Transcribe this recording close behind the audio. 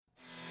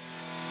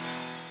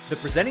The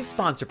presenting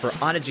sponsor for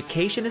On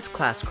Education is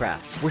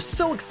Classcraft. We're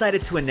so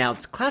excited to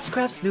announce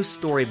Classcraft's new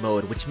story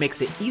mode, which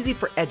makes it easy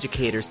for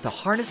educators to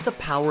harness the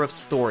power of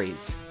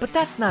stories. But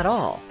that's not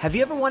all. Have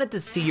you ever wanted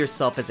to see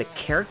yourself as a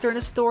character in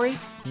a story?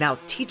 Now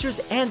teachers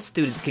and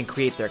students can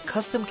create their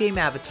custom game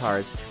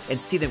avatars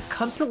and see them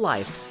come to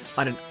life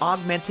on an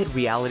augmented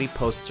reality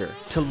poster.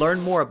 To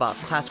learn more about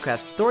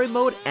Classcraft's story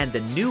mode and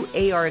the new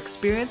AR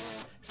experience,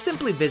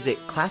 simply visit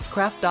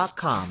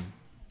classcraft.com.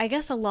 I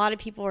guess a lot of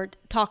people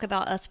talk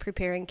about us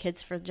preparing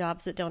kids for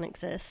jobs that don't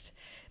exist,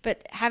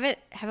 but haven't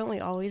we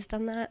always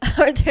done that?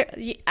 Are there?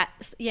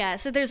 Yeah.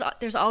 So there's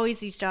always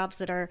these jobs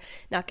that are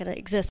not going to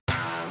exist.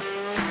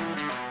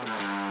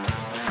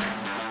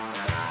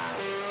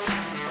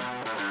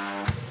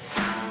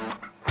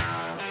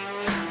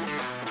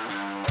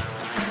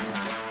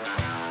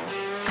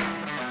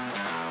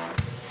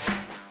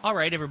 All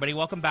right, everybody,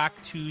 welcome back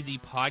to the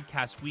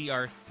podcast. We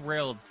are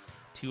thrilled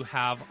to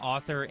have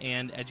author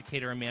and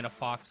educator Amanda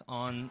Fox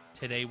on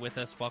today with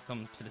us.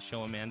 Welcome to the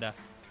show, Amanda.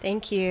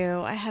 Thank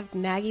you. I have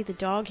Maggie the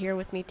dog here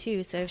with me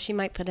too, so she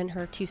might put in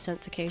her 2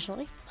 cents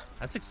occasionally.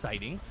 That's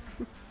exciting.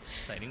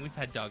 Exciting. We've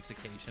had dogs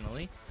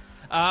occasionally.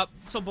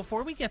 So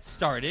before we get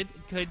started,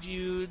 could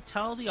you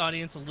tell the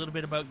audience a little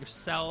bit about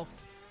yourself,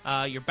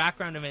 your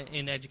background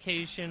in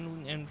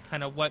education, and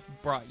kind of what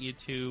brought you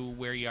to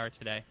where you are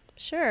today?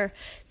 Sure.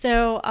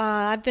 So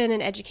I've been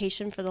in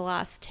education for the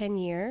last 10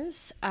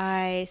 years.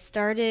 I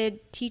started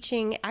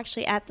teaching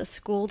actually at the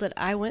school that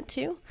I went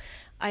to.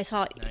 I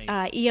taught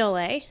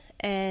ELA,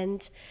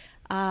 and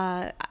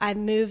I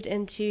moved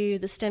into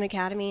the STEM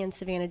Academy in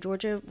Savannah,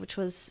 Georgia, which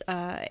was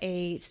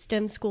a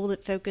STEM school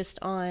that focused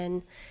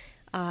on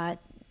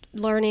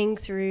learning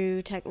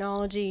through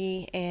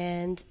technology,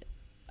 and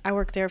I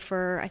worked there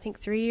for, I think,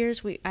 3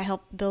 years. I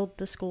helped build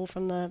the school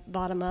from the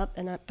bottom up,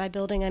 and by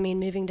building, I mean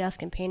moving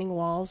desks and painting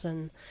walls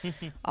and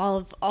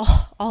all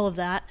of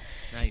that.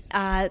 Nice.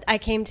 I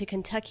came to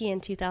Kentucky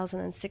in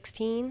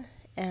 2016,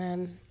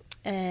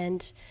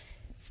 and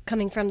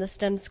coming from the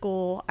STEM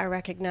school, I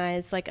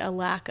recognized like a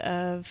lack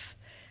of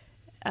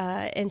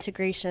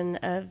integration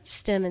of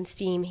STEM and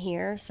STEAM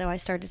here. So I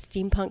started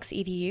Steampunks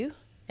EDU,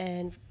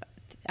 and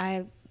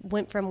I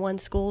went from one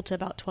school to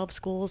about 12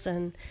 schools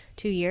in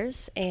 2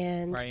 years.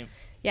 And right.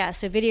 Yeah,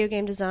 so video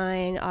game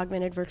design,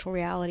 augmented virtual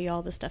reality,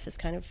 all this stuff is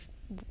kind of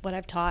what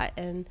I've taught.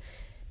 And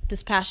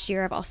this past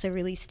year, I've also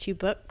released 2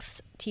 books,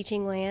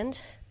 Teaching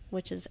Land,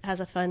 which has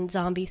a fun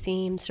zombie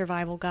themed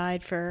survival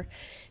guide for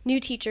new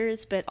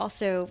teachers, but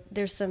also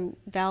there's some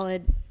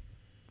valid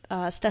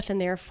stuff in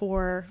there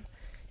for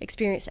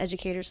experienced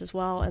educators as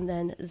well. And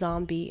then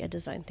Zombie, a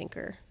design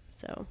thinker.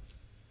 So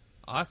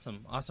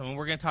Awesome. And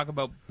we're going to talk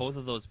about both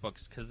of those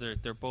books because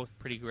they're both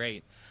pretty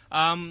great.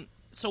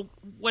 So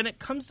when it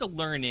comes to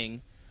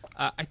learning,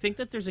 I think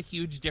that there's a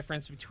huge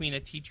difference between a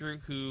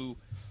teacher who,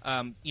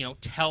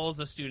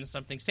 tells a student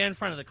something, stand in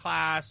front of the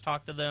class,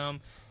 talk to them,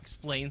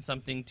 explain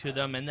something to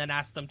them, and then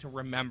ask them to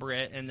remember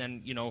it and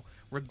then,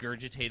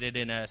 regurgitate it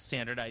in a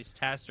standardized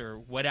test or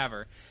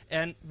whatever.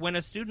 And when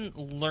a student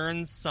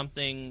learns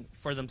something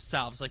for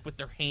themselves, like with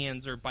their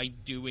hands or by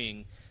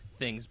doing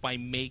things, by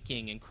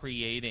making and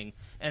creating,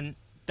 and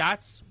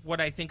that's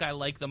what I think I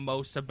like the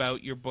most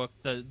about your book,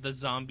 the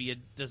Zombie, a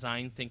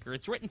design thinker.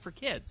 It's written for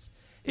kids.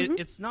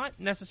 It's not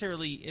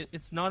necessarily,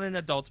 it's not an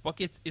adult's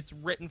book. It's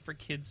written for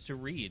kids to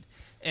read.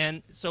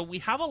 And so we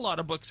have a lot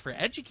of books for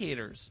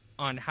educators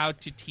on how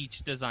to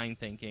teach design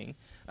thinking.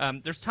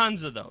 There's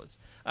tons of those.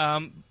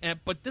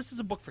 But this is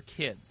a book for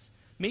kids.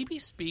 Maybe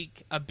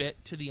speak a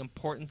bit to the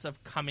importance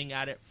of coming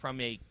at it from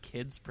a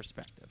kid's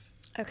perspective.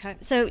 Okay,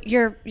 so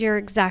you're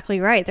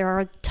exactly right. There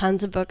are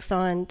tons of books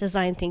on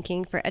design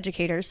thinking for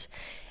educators,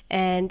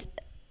 and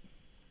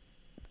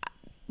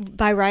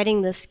by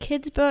writing this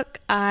kids book,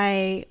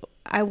 I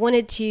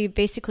wanted to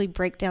basically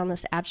break down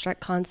this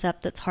abstract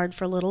concept that's hard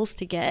for littles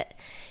to get.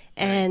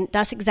 And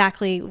that's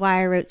exactly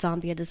why I wrote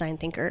Zombie, a design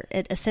thinker.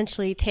 It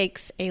essentially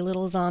takes a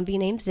little zombie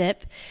named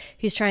Zip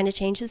who's trying to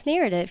change his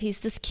narrative. He's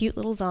this cute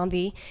little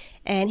zombie,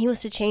 and he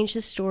wants to change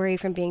his story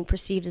from being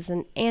perceived as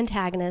an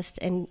antagonist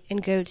and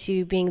go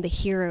to being the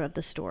hero of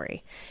the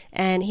story.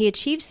 And he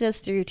achieves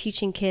this through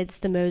teaching kids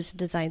the modes of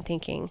design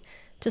thinking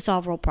to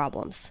solve real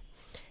problems.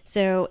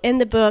 So in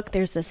the book,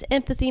 there's this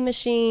empathy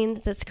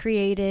machine that's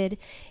created,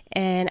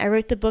 and I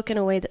wrote the book in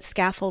a way that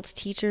scaffolds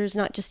teachers,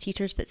 not just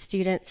teachers, but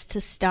students, to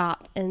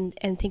stop and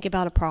think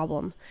about a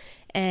problem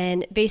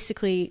and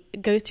basically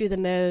go through the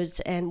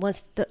modes. And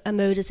once a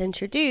mode is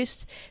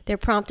introduced, they're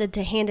prompted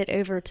to hand it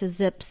over to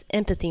Zip's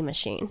empathy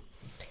machine.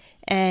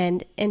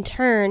 And in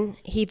turn,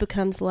 he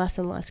becomes less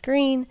and less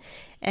green,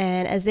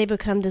 and as they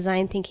become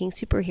design thinking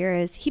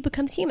superheroes, he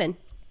becomes human.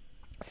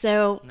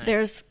 So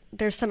nice.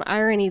 There's some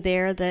irony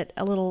there that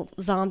a little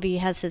zombie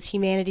has his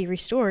humanity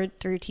restored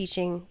through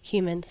teaching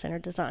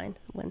human-centered design,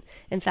 when,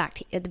 in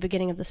fact, at the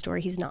beginning of the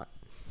story, he's not.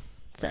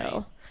 So,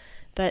 right.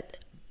 But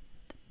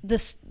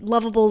this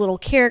lovable little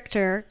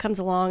character comes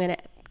along and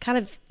it kind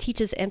of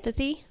teaches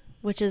empathy,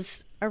 which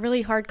is a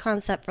really hard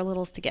concept for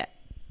littles to get.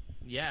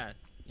 Yeah,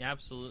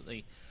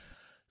 absolutely.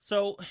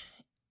 So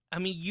I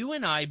mean, you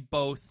and I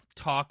both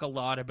talk a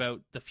lot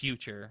about the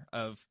future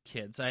of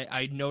kids.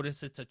 I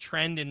notice it's a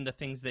trend in the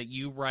things that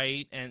you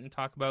write and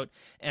talk about,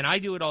 and I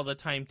do it all the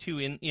time too.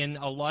 In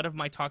a lot of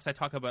my talks, I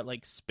talk about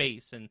like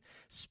space and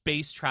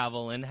space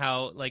travel and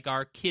how like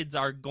our kids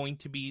are going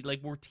to be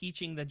like, we're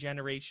teaching the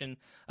generation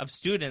of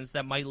students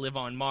that might live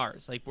on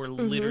Mars. Like we're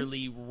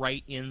literally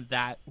right in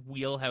that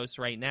wheelhouse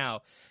right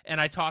now. And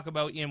I talk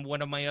about in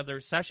one of my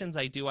other sessions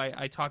I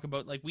talk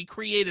about like we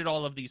created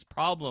all of these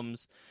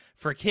problems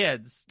for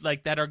kids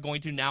like that are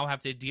going to now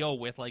have to deal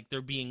with like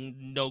there being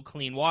no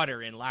clean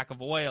water and lack of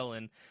oil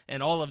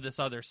and all of this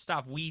other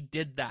stuff. We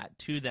did that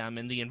to them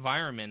and the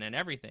environment and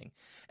everything,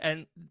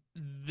 and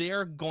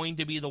they're going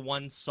to be the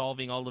ones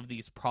solving all of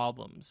these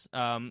problems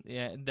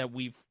that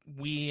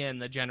we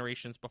and the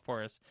generations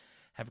before us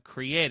have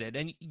created.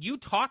 And you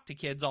talk to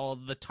kids all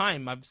the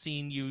time. I've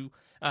seen you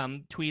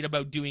tweet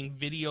about doing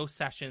video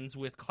sessions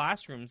with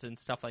classrooms and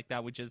stuff like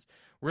that, which is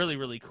really,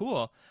 really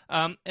cool.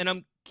 And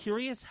I'm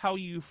curious how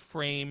you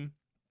frame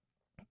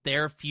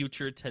their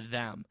future to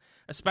them,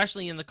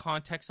 especially in the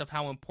context of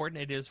how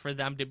important it is for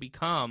them to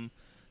become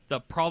the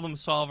problem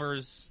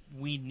solvers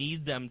we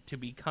need them to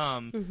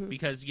become,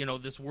 because, you know,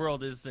 this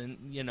world isn't,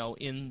 you know,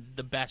 in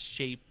the best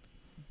shape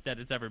that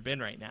it's ever been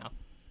right now.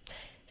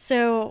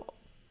 So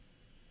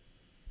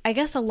I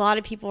guess a lot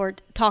of people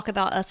talk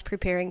about us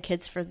preparing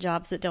kids for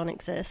jobs that don't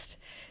exist,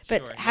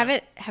 but Sure,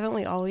 haven't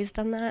we always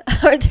done that?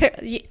 Are there?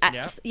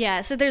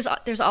 Yeah. So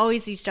there's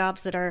always these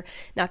jobs that are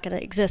not going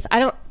to exist. I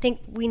don't think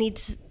we need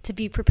to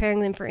be preparing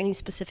them for any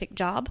specific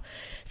job.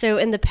 So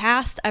in the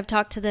past, I've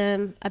talked to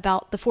them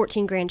about the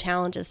 14 grand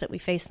challenges that we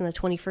face in the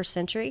 21st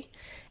century,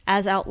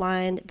 as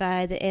outlined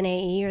by the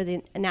NAE, or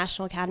the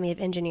National Academy of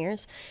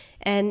Engineers,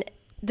 and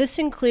this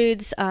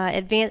includes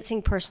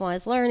advancing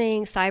personalized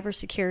learning,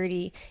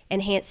 cybersecurity,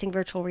 enhancing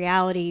virtual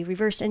reality,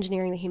 reverse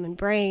engineering the human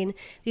brain.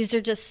 These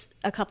are just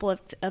a couple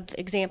of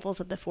examples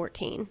of the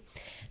 14.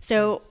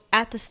 So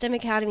at the STEM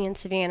Academy in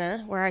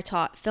Savannah, where I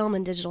taught film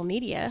and digital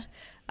media,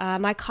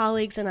 my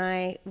colleagues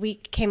and we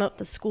came up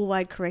with a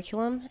school-wide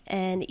curriculum,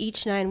 and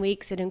each 9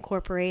 weeks it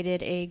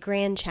incorporated a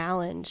grand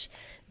challenge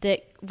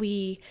that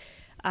we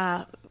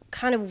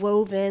kind of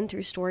wove in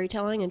through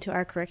storytelling into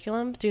our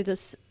curriculum through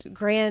this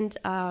grand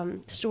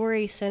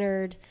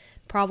story-centered,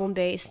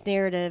 problem-based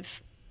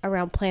narrative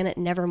around Planet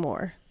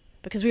Nevermore,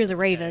 because we were the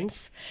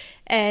Ravens.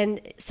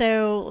 And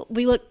so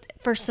we looked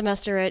first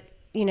semester at,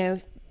 you know,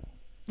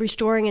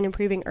 restoring and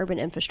improving urban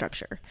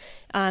infrastructure.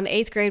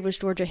 8th grade was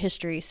Georgia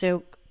history,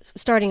 so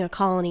starting a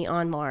colony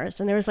on Mars.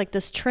 And there was like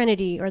this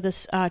trinity, or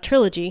this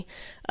trilogy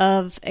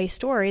of a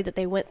story that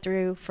they went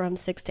through from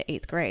 6th to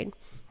 8th grade.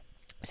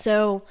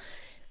 So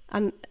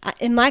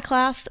in my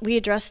class, we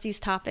addressed these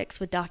topics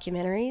with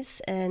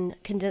documentaries and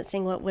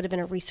condensing what would have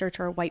been a research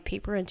or a white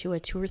paper into a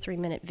 2 or 3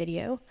 minute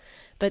video.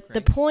 But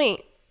the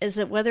point is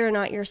that whether or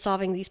not you're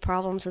solving these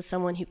problems as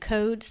someone who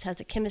codes, has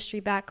a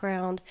chemistry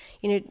background,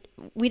 you know,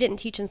 we didn't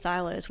teach in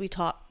silos. We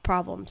taught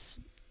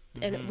problems,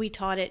 and we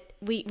taught it.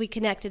 We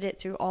connected it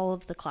through all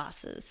of the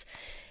classes.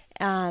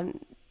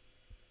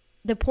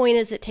 The point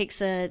is, it takes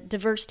a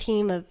diverse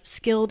team of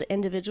skilled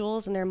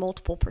individuals and their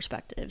multiple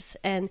perspectives.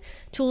 And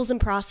tools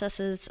and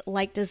processes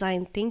like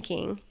design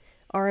thinking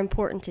are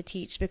important to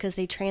teach because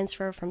they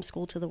transfer from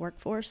school to the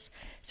workforce.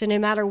 So no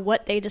matter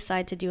what they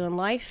decide to do in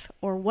life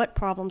or what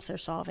problems they're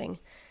solving,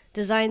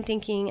 design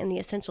thinking and the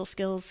essential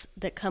skills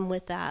that come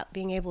with that,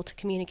 being able to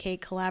communicate,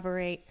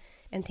 collaborate,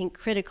 and think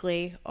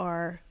critically,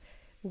 are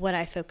what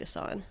I focus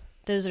on.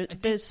 Those.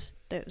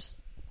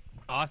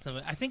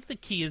 Awesome. I think the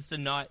key is to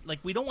not, like,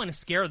 we don't want to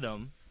scare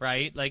them,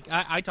 right? Like,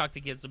 I talk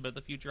to kids about the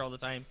future all the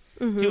time,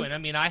 too. And I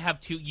mean,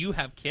 you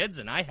have kids,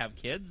 and I have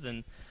kids,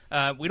 and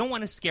we don't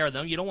want to scare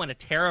them. You don't want to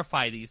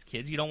terrify these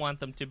kids. You don't want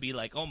them to be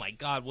like, oh my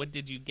God, what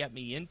did you get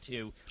me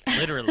into?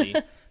 Literally.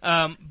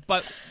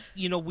 But,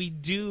 you know, we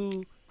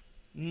do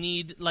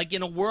need, like,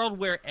 in a world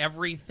where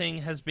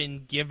everything has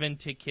been given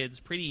to kids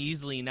pretty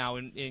easily now,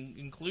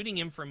 including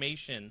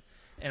information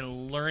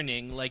and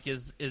learning, like,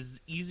 is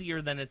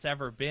easier than it's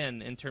ever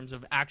been in terms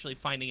of actually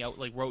finding out,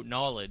 like, rote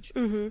knowledge.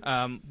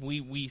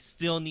 We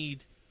still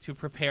need to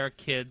prepare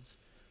kids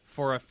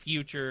for a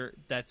future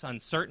that's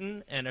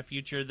uncertain and a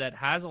future that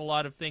has a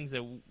lot of things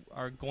that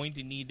are going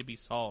to need to be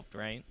solved,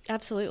 right?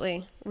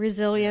 Absolutely.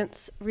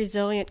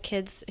 Resilient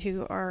kids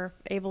who are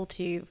able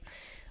to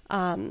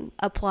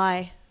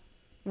apply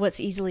what's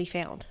easily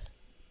found.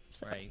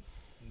 So. Right.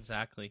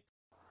 Exactly.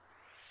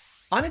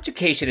 On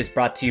Education is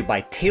brought to you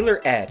by Taylor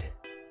Ed.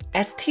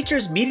 As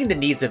teachers, meeting the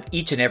needs of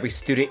each and every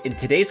student in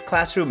today's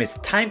classroom is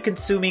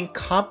time-consuming,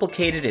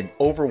 complicated, and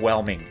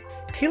overwhelming.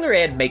 Taylor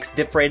Ed makes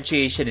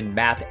differentiation in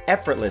math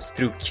effortless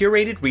through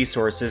curated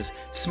resources,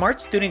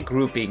 smart student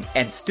grouping,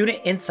 and student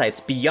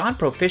insights beyond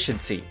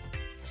proficiency.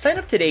 Sign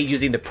up today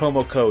using the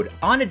promo code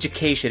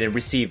ONEDUCATION and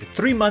receive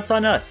 3 months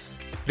on us.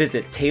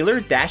 Visit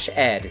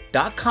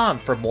taylor-ed.com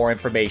for more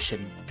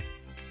information.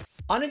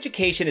 On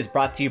Education is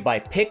brought to you by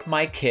Pick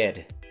My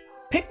Kid.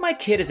 Pick My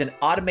Kid is an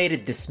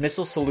automated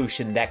dismissal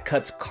solution that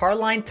cuts car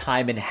line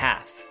time in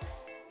half.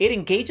 It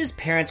engages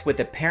parents with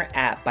the Parent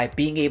app by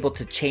being able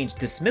to change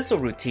dismissal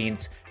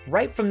routines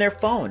right from their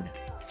phone.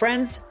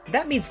 Friends,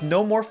 that means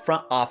no more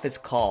front office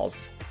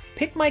calls.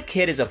 Pick My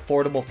Kid is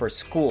affordable for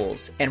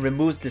schools and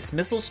removes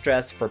dismissal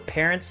stress for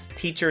parents,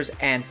 teachers,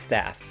 and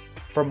staff.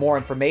 For more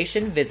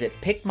information, visit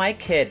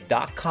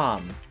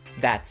pickmykid.com.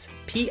 That's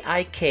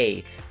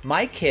P-I-K,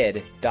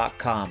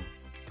 mykid.com.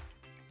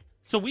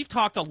 So we've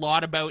talked a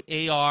lot about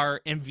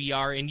AR and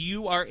VR, and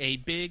you are a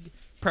big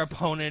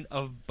proponent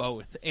of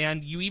both.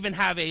 And you even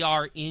have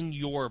AR in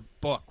your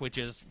book, which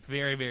is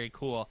very, very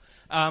cool.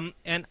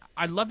 And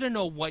I'd love to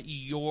know what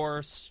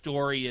your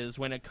story is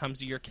when it comes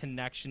to your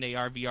connection to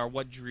AR, VR,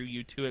 what drew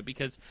you to it.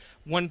 Because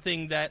one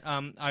thing that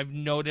I've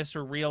noticed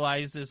or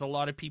realized is a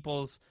lot of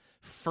people's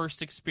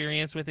first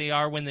experience with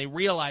AR, when they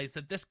realize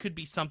that this could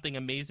be something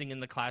amazing in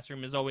the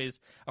classroom, is always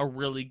a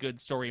really good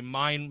story.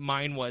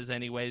 Mine was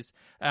anyways.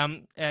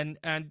 And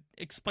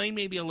explain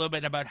maybe a little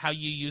bit about how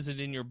you use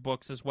it in your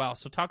books as well.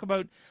 So talk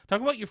about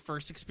your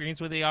first experience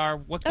with AR,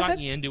 what got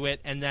you into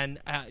it, and then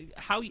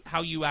how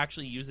you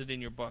actually use it in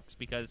your books,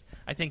 because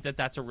I think that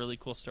that's a really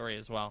cool story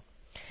as well.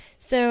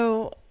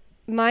 So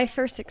my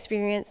first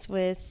experience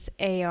with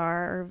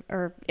AR,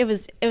 or it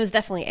was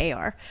definitely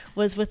AR,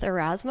 was with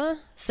Erasma.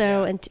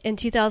 So in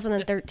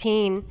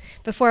 2013,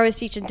 before I was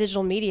teaching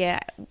digital media,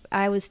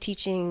 I was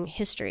teaching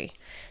history.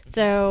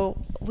 So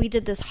we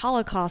did this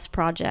Holocaust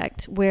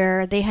project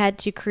where they had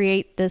to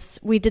create this.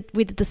 We did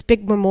this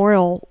big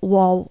memorial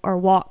wall or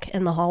walk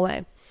in the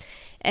hallway,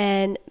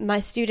 and my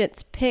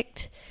students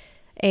picked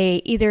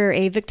either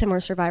a victim or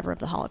survivor of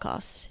the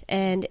Holocaust,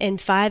 and in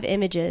 5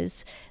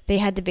 images they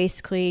had to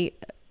basically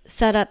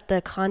set up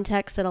the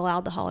context that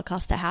allowed the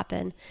Holocaust to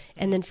happen,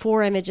 and then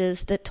 4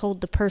 images that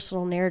told the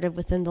personal narrative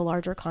within the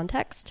larger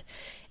context.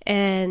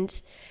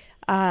 And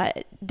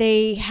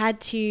they had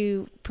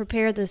to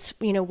prepare this,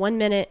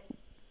 1-minute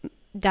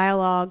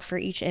dialogue for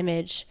each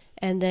image,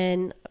 and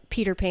then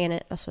Peter Pan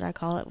it, that's what I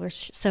call it. We're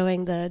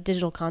sewing the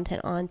digital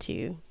content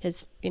onto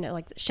his,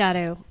 like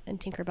Shadow and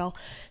Tinkerbell.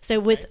 So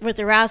with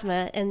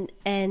Erasma,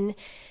 and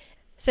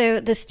so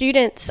the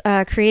students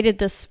created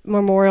this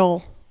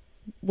memorial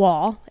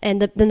wall, and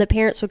then the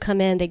parents would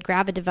come in, they'd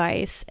grab a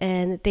device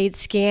and they'd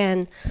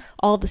scan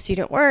all the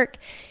student work,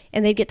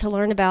 and they'd get to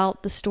learn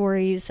about the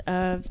stories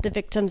of the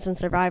victims and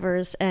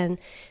survivors, and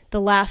the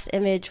last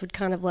image would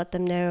kind of let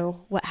them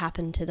know what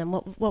happened to them,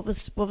 what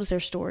was their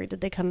story,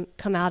 did they come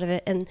out of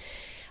it. And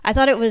I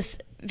thought it was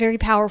very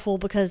powerful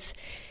because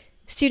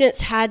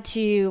students had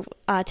to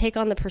take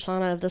on the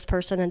persona of this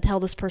person and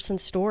tell this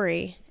person's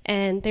story,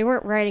 and they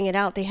weren't writing it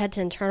out. They had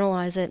to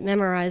internalize it,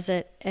 memorize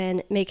it,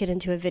 and make it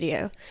into a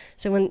video.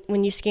 So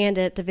when you scanned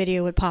it, the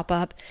video would pop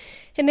up,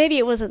 and maybe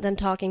it wasn't them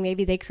talking.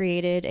 Maybe they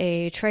created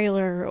a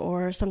trailer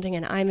or something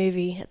in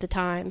iMovie at the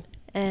time.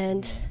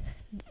 And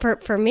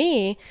for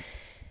me,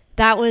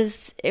 it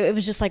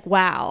was just like,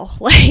 wow,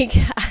 like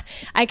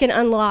I can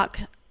unlock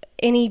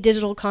any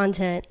digital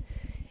content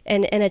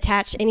and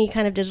attach any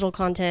kind of digital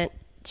content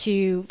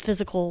to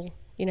physical,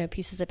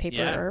 pieces of paper.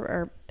 Yeah.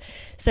 Or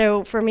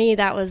so for me,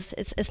 that was,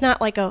 it's not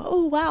like a,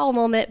 oh, wow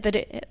moment, but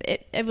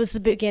it was the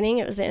beginning.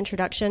 It was the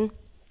introduction.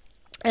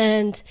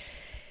 And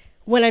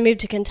when I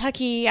moved to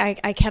Kentucky,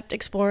 I kept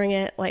exploring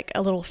it like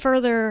a little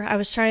further. I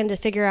was trying to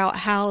figure out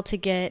how to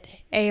get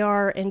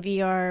AR and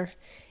VR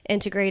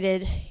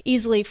integrated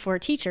easily for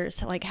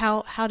teachers. Like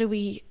how do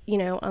we,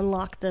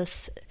 unlock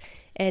this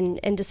and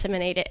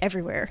disseminate it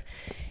everywhere?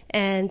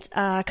 And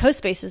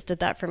CoSpaces did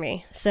that for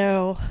me.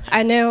 So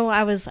I know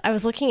I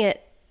was looking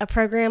at a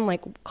program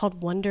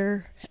called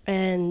Wonder,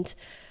 and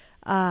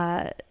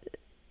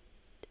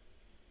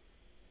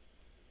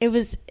it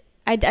was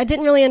I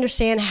didn't really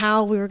understand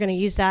how we were going to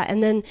use that.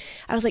 And then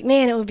I was like,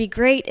 man, it would be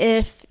great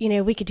if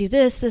we could do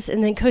this,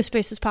 and then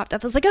CoSpaces popped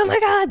up. I was like, oh my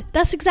God,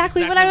 that's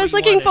exactly what I was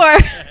looking for.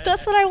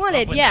 That's what I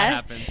wanted.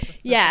 Yeah.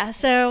 Yeah.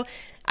 So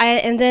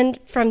and then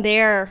from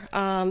there,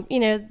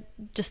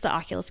 just the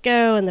Oculus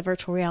Go and the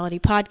virtual reality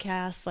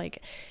podcasts,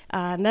 like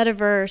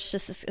Metaverse,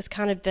 just has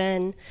kind of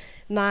been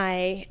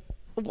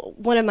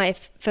one of my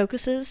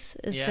focuses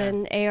has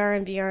been AR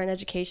and VR in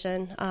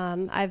education.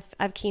 I've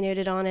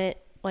keynoted on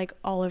it like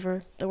all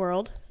over the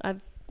world.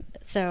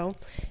 So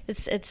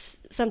it's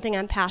something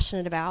I'm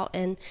passionate about,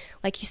 and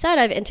like you said,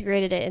 I've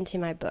integrated it into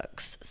my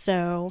books.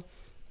 So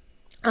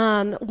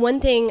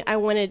one thing I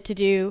wanted to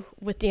do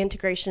with the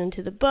integration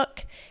into the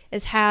book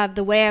is have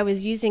the way I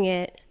was using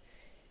it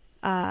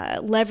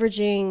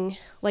leveraging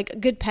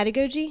like good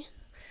pedagogy,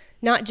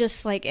 not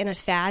just like in a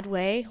fad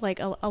way.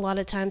 Like a lot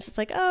of times it's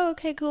like, oh,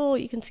 okay, cool,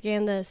 you can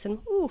scan this and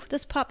ooh,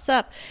 this pops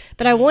up.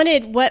 But I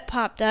wanted what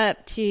popped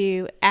up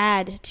to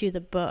add to the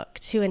book,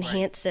 to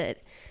enhance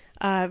it,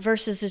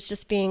 versus it's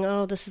just being,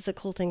 oh, this is a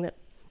cool thing that,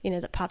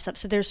 that pops up.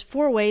 So there's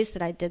 4 ways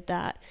that I did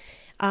that.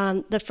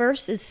 The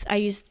first is I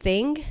used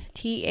Thyng,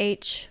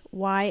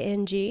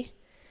 Thyng,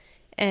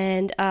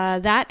 and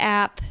that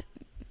app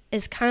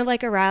is kind of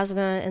like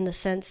Erasma in the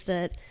sense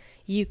that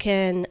you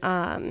can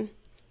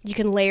you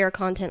can layer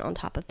content on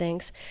top of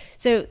things.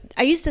 So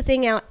I use the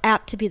Thing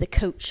app to be the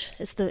coach.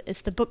 It's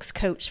the book's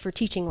coach for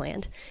Teaching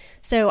Land.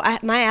 So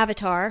my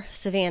avatar,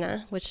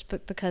 Savannah, which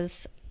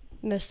because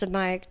most of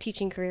my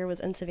teaching career was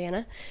in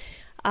Savannah,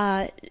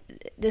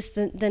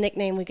 the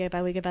nickname we go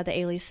by the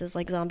alias is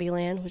like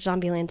Zombieland, which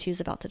Zombieland 2 is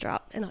about to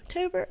drop in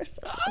October.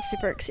 So I'm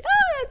super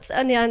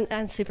excited.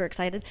 I'm super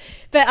excited.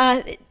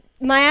 But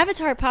my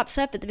avatar pops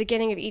up at the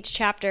beginning of each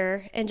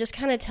chapter and just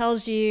kind of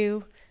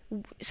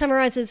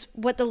summarizes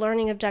what the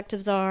learning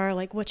objectives are,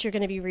 like what you're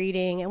going to be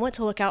reading and what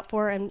to look out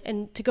for,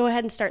 and to go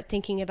ahead and start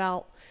thinking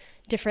about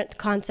different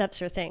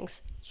concepts or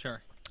things.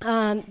 Sure.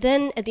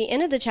 Then at the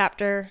end of the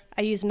chapter,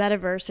 I use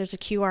Metaverse. There's a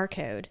QR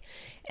code,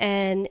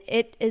 and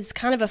it is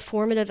kind of a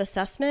formative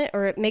assessment,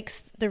 or it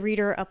makes the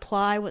reader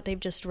apply what they've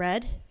just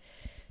read.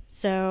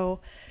 So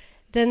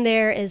then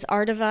there is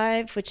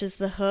Artivive, which is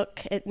the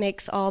hook. It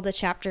makes all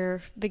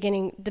the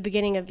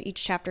beginning of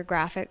each chapter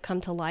graphic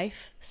come to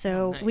life.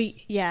 So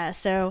nice.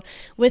 So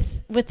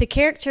with the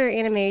character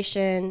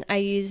animation, I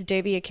use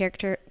Adobe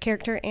character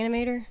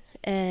animator,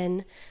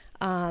 and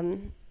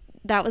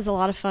that was a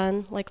lot of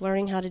fun, like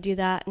learning how to do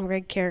that and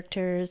rig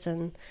characters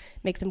and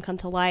make them come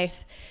to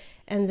life.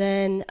 And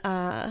then,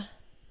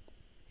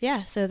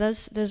 so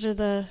those are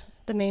the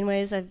main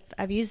ways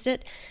I've used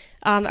it.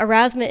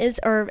 Erasmus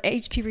or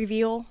HP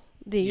Reveal.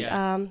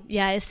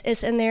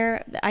 It's in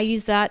there. I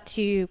use that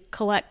to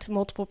collect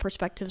multiple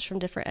perspectives from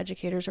different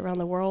educators around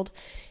the world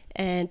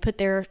and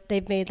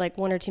they've made like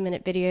 1 or 2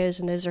 minute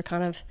videos, and those are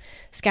kind of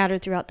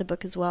scattered throughout the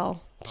book as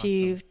well. Awesome.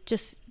 To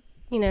just,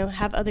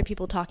 have other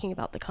people talking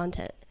about the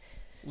content.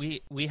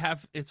 We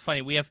have, it's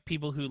funny, we have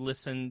people who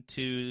listen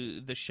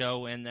to the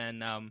show and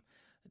then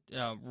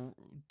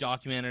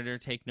document it or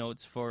take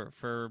notes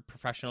for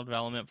professional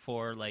development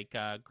for like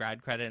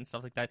grad credit and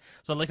stuff like that.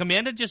 So like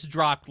Amanda just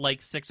dropped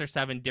like 6 or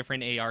 7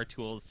 different AR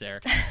tools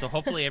there. So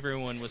hopefully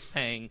everyone was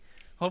paying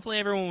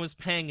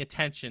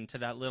attention to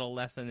that little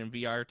lesson in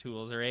VR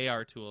tools or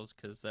AR tools,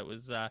 because that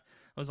was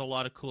a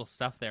lot of cool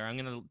stuff there. I'm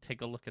going to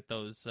take a look at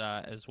those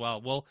as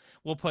well.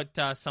 We'll put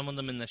some of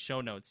them in the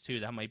show notes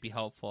too. That might be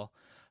helpful.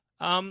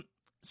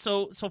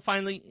 So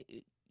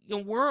finally,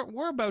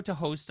 we're about to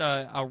host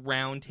a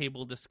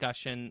roundtable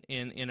discussion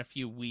in a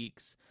few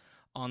weeks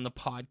on the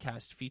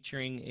podcast,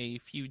 featuring a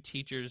few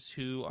teachers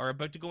who are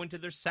about to go into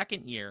their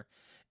second year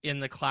in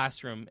the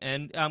classroom.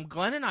 And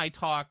Glenn and I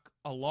talk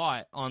a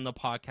lot on the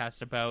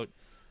podcast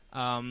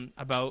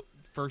about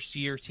first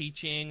year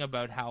teaching,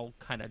 about how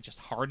kind of just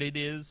hard it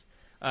is.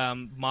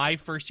 My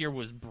first year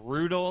was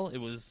brutal. It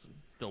was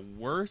the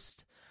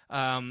worst.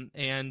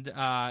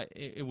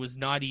 It was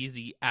not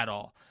easy at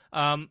all.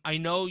 I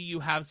know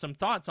you have some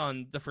thoughts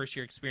on the first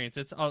year experience.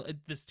 It's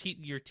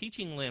your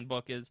Teaching Land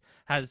book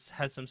has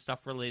some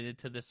stuff related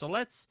to this. So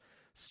let's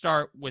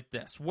start with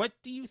this. What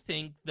do you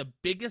think the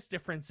biggest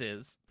difference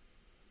is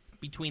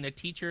between a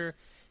teacher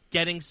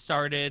getting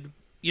started?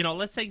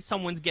 Let's say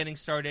someone's getting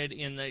started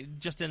in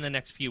the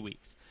next few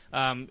weeks.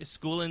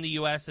 School in the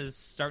U.S. is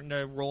starting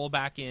to roll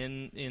back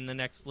in the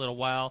next little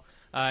while.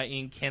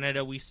 In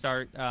Canada, we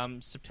start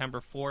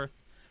September 4th.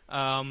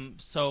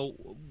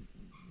 So,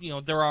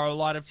 there are a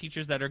lot of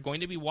teachers that are going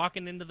to be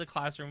walking into the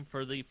classroom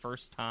for the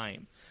first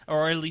time,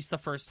 or at least the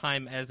first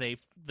time as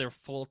their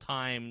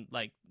full-time,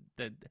 like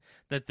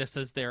that this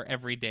is their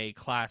everyday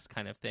class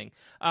kind of thing.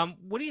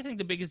 What do you think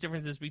the biggest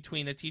difference is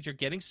between a teacher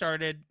getting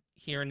started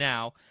here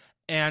now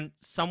and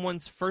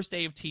someone's first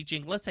day of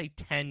teaching, let's say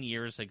 10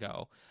 years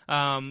ago?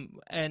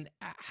 And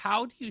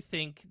how do you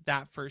think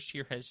that first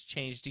year has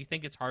changed? Do you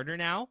think it's harder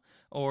now,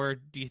 or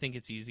do you think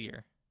it's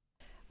easier?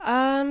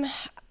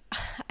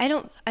 I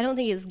don't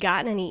think it's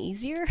gotten any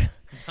easier.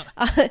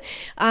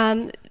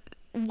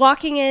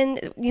 Walking in,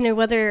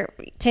 whether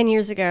 10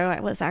 years ago,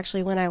 it was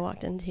actually when I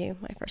walked into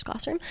my first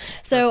classroom.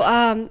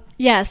 So,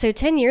 so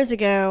 10 years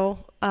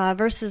ago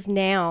versus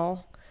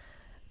now,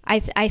 I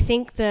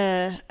think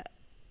the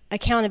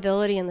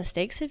accountability and the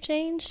stakes have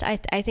changed.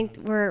 I think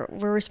we're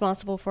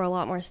responsible for a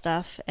lot more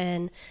stuff,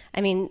 and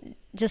I mean,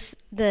 just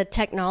the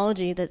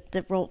technology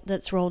that's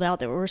rolled out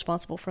that we're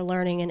responsible for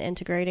learning and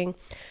integrating.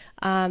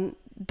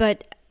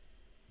 But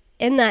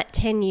in that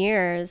 10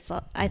 years,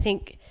 I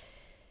think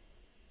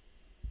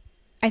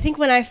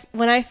when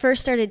I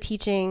first started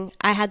teaching,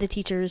 I had the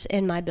teachers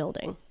in my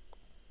building.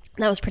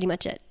 That was pretty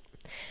much it.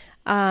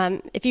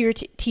 If you were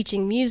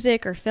teaching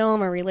music or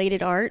film or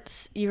related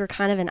arts, you were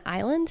kind of an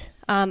island.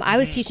 I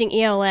was teaching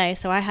ELA,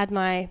 so I had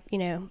my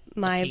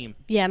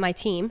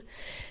team.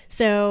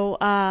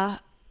 So,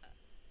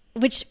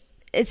 which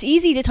it's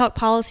easy to talk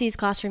policies,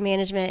 classroom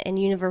management, and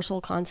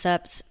universal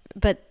concepts,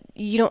 but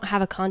you don't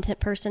have a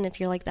content person if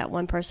you're like that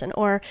one person.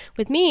 Or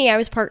with me, I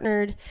was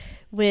partnered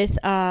with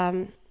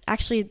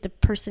actually the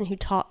person who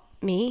taught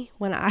me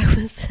when I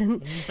was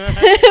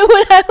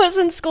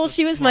in school.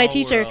 She was my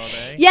teacher. World,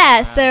 eh?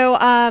 Yeah. Wow.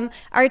 So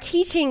our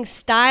teaching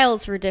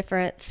styles were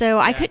different. So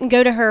I couldn't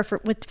go to her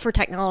for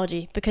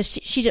technology because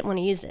she didn't want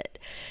to use it.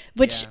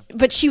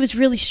 but she was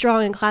really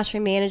strong in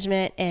classroom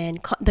management and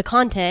the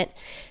content.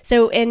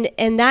 So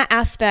in that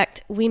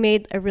aspect, we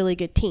made a really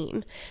good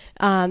team.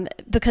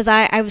 Because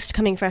I was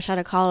coming fresh out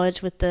of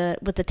college with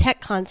the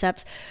tech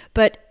concepts,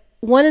 but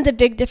one of the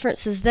big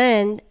differences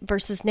then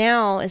versus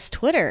now is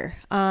Twitter.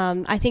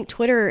 I think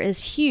Twitter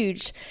is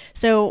huge.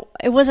 So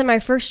it wasn't my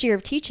first year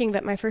of teaching,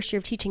 but my first year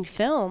of teaching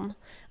film,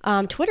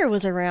 Twitter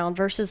was around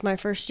versus my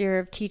first year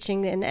of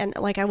teaching, and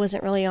like I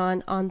wasn't really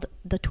on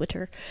the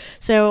Twitter.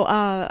 So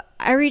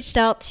I reached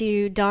out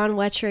to Don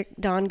Wettrick,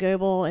 Don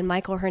Goebel, and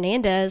Michael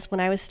Hernandez when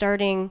I was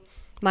starting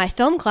my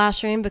film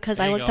classroom, because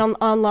I looked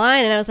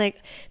online and I was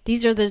like,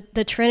 these are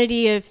the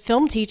trinity of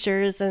film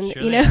teachers. And,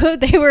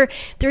 they were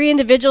three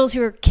individuals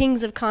who were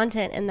kings of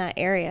content in that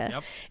area.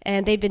 Yep.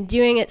 And they'd been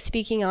doing it,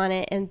 speaking on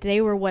it, and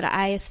they were what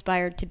I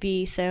aspired to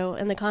be. So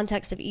in the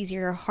context of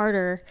easier or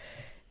harder,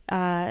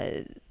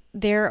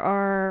 there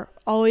are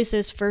always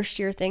those first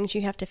year things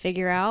you have to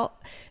figure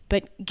out.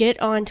 But get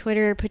on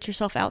Twitter, put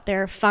yourself out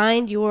there,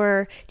 find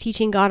your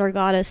teaching god or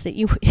goddess that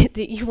you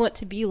want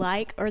to be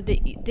like, or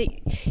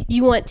that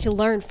you want to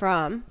learn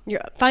from.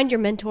 Find your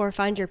mentor,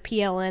 find your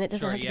PLN. It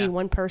doesn't have to be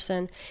one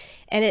person.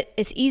 And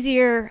it's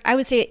easier. I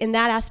would say in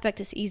that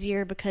aspect, it's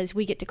easier because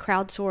we get to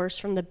crowdsource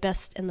from the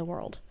best in the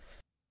world.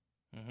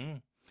 Mm-hmm.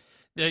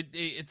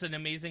 It's an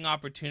amazing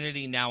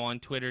opportunity now on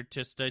Twitter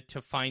just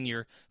to find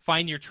your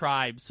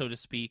tribe, so to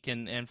speak,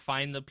 and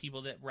find the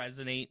people that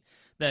resonate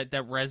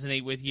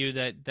with you,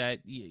 that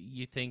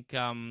you think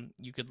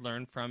you could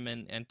learn from,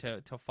 and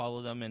to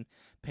follow them and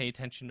pay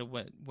attention to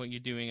what you're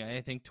doing.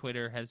 I think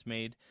Twitter has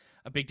made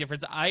a big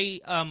difference.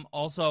 I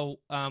also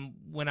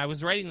when I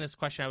was writing this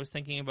question, I was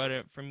thinking about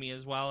it for me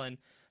as well, and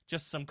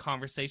just some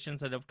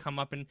conversations that have come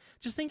up, and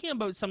just thinking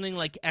about something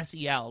like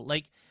SEL,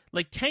 like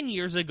 10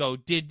 years ago,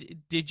 did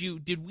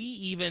we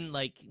even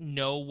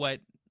know what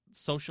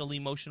social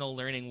emotional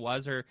learning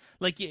was, or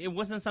it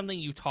wasn't something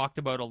you talked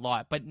about a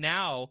lot, but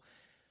now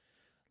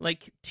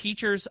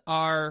teachers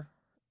are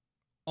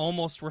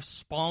almost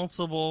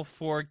responsible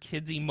for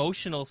kids'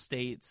 emotional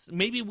states.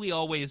 Maybe we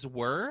always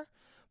were,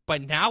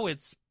 but now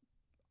it's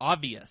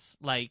obvious.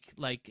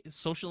 Like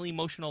social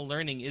emotional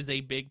learning is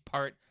a big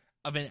part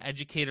of an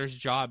educator's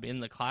job in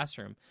the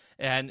classroom.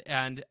 And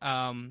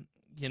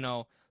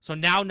so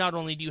now not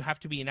only do you have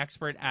to be an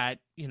expert at,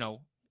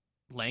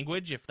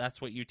 language, if that's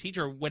what you teach,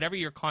 or whatever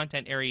your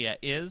content area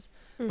is,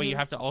 but you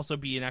have to also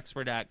be an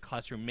expert at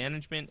classroom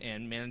management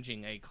and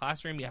managing a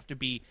classroom. You have to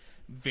be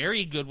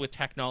very good with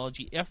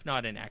technology, if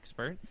not an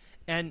expert.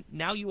 And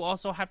now you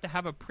also have to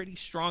have a pretty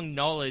strong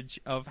knowledge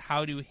of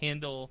how to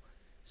handle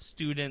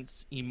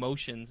students'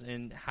 emotions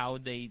and how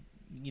they,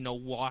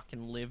 walk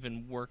and live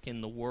and work in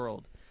the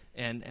world,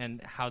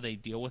 and how they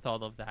deal with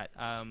all of that.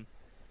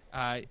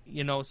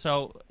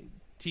 So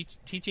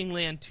Teaching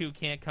Land 2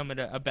 can't come at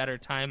a better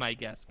time, I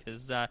guess,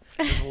 because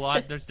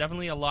there's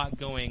definitely a lot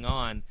going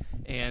on,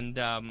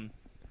 and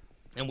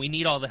we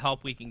need all the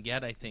help we can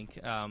get, I think,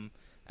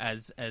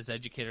 as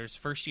educators,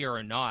 first year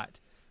or not,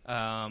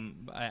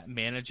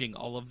 managing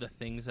all of the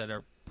things that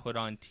are put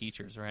on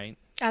teachers, right?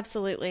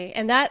 Absolutely.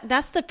 And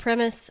that's the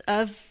premise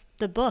of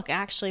the book,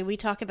 actually. We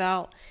talk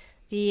about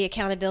the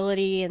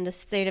accountability and the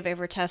state of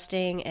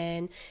over-testing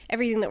and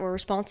everything that we're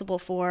responsible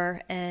for,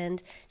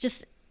 and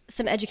just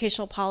some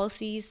educational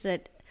policies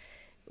that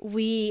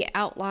we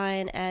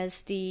outline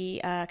as the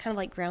kind of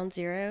like ground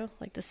zero.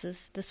 Like this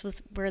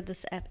was where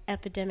this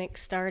epidemic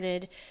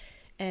started,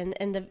 and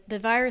the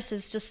virus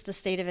is just the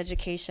state of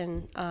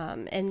education.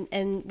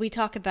 And we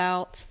talk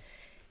about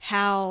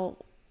how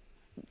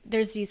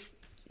there's these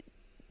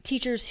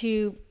teachers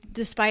who,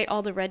 despite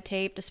all the red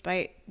tape,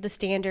 despite the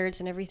standards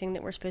and everything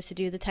that we're supposed to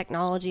do, the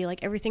technology,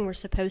 like everything we're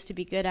supposed to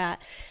be good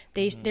at,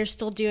 they're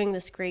still doing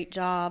this great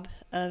job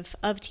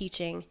of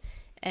teaching.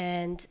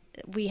 And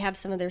we have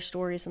some of their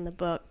stories in the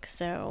book.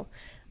 So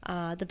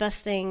the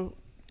best thing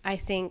I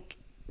think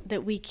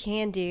that we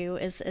can do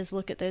is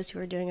look at those who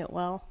are doing it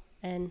well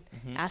and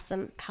ask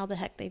them how the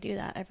heck they do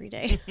that every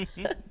day.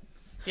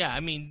 Yeah, I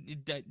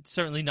mean,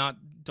 certainly not.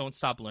 Don't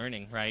stop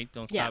learning, right?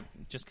 Don't stop.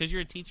 Just because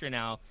you're a teacher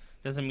now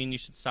doesn't mean you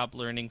should stop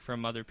learning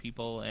from other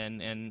people.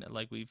 And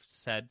like we've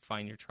said,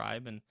 find your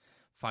tribe and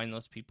find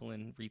those people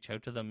and reach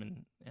out to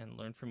them and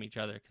learn from each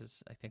other, because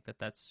I think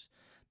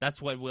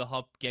that's what will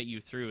help get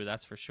you through.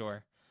 That's for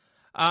sure.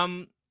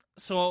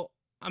 So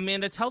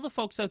Amanda, tell the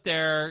folks out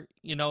there,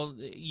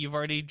 you've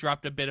already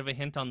dropped a bit of a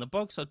hint on the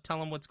book, so tell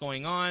them what's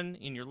going on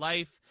in your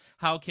life.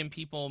 How can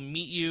people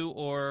meet you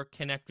or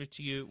connect with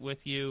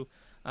you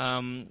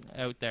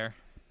out there?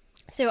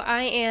 So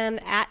I am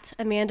at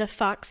Amanda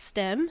Fox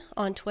STEM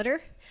on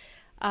Twitter.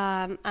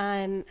 I'm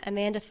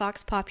Amanda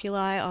Fox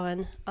Populi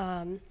on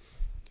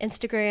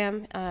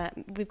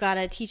Instagram. We've got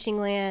a Teaching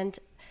Land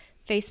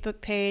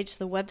Facebook page.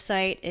 The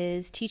website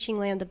is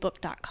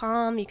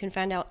teachinglandthebook.com. You can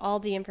find out all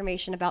the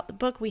information about the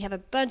book. We have a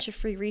bunch of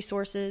free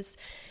resources.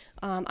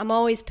 I'm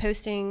always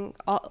posting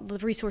all the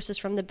resources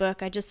from the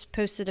book. I just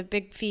posted a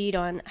big feed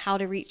on how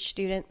to reach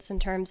students in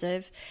terms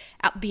of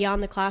out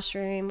beyond the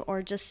classroom,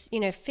 or just,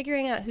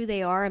 figuring out who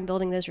they are and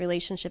building those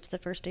relationships the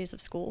first days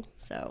of school.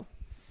 So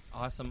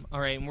Awesome. All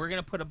right, and we're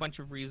going to put a bunch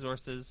of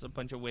resources, a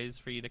bunch of ways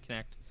for you to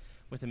connect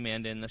with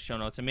Amanda in the show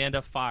notes.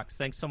 Amanda Fox,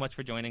 thanks so much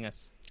for joining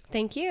us.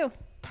 Thank you.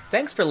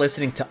 Thanks for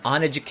listening to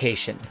On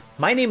Education.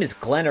 My name is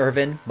Glenn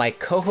Irvin. My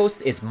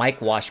co-host is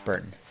Mike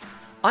Washburn.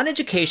 On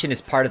Education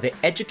is part of the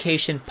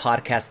Education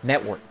Podcast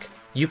Network.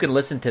 You can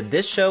listen to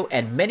this show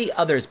and many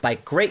others by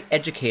great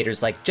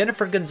educators like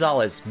Jennifer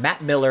Gonzalez,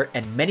 Matt Miller,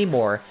 and many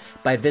more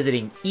by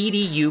visiting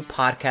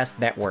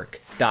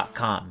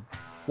edupodcastnetwork.com.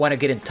 Want to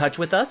get in touch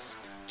with us?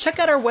 Check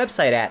out our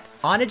website at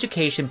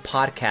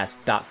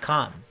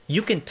oneducationpodcast.com.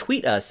 You can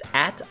tweet us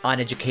at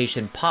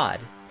oneducationpod.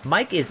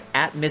 Mike is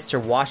at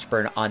Mr.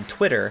 Washburn on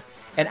Twitter,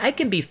 and I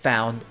can be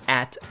found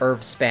at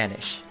Irv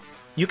Spanish.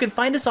 You can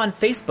find us on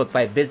Facebook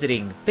by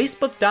visiting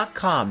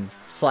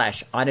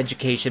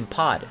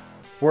facebook.com/oneducationpod.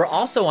 We're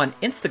also on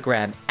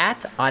Instagram at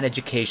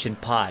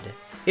oneducationpod.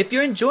 If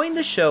you're enjoying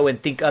the show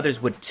and think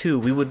others would too,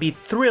 we would be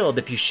thrilled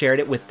if you shared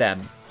it with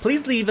them.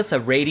 Please leave us a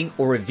rating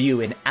or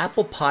review in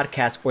Apple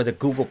Podcasts or the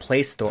Google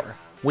Play Store.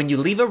 When you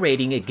leave a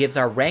rating, it gives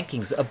our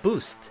rankings a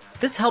boost.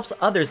 This helps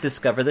others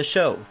discover the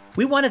show.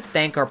 We want to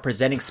thank our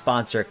presenting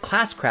sponsor,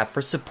 Classcraft,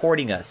 for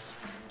supporting us.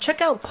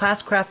 Check out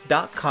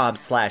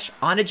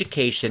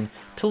classcraft.com/oneducation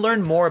to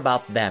learn more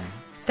about them.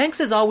 Thanks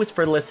as always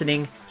for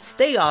listening,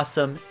 stay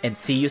awesome, and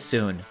see you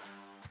soon.